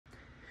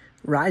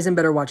Ryzen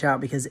better watch out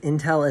because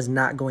Intel is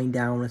not going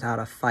down without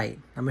a fight.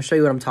 I'm gonna show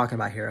you what I'm talking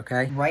about here,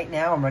 okay? Right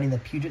now, I'm running the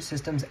Puget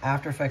Systems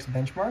After Effects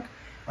benchmark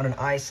on an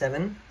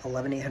i7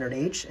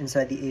 11800H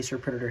inside the Acer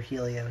Predator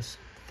Helios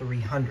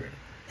 300.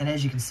 And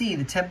as you can see,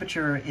 the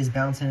temperature is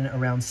bouncing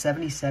around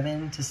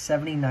 77 to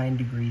 79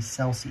 degrees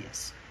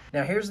Celsius.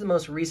 Now here's the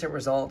most recent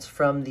results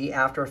from the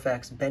After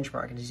Effects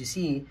benchmark. And as you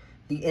see,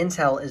 the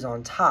Intel is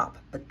on top,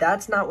 but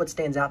that's not what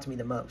stands out to me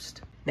the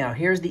most. Now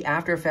here's the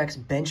After Effects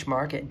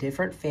benchmark at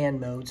different fan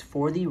modes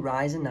for the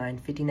Ryzen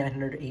 9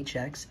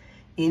 5900HX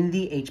in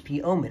the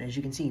HP Omen. As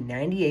you can see,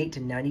 98 to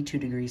 92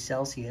 degrees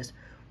Celsius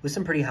with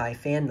some pretty high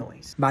fan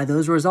noise. By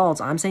those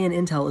results, I'm saying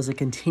Intel is a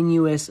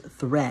continuous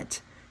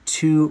threat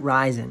to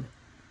Ryzen.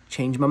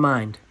 Change my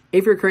mind.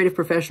 If you're a creative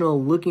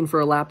professional looking for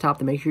a laptop,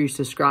 then make sure you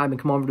subscribe and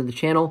come over to the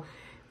channel.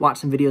 Watch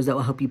some videos that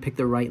will help you pick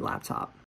the right laptop.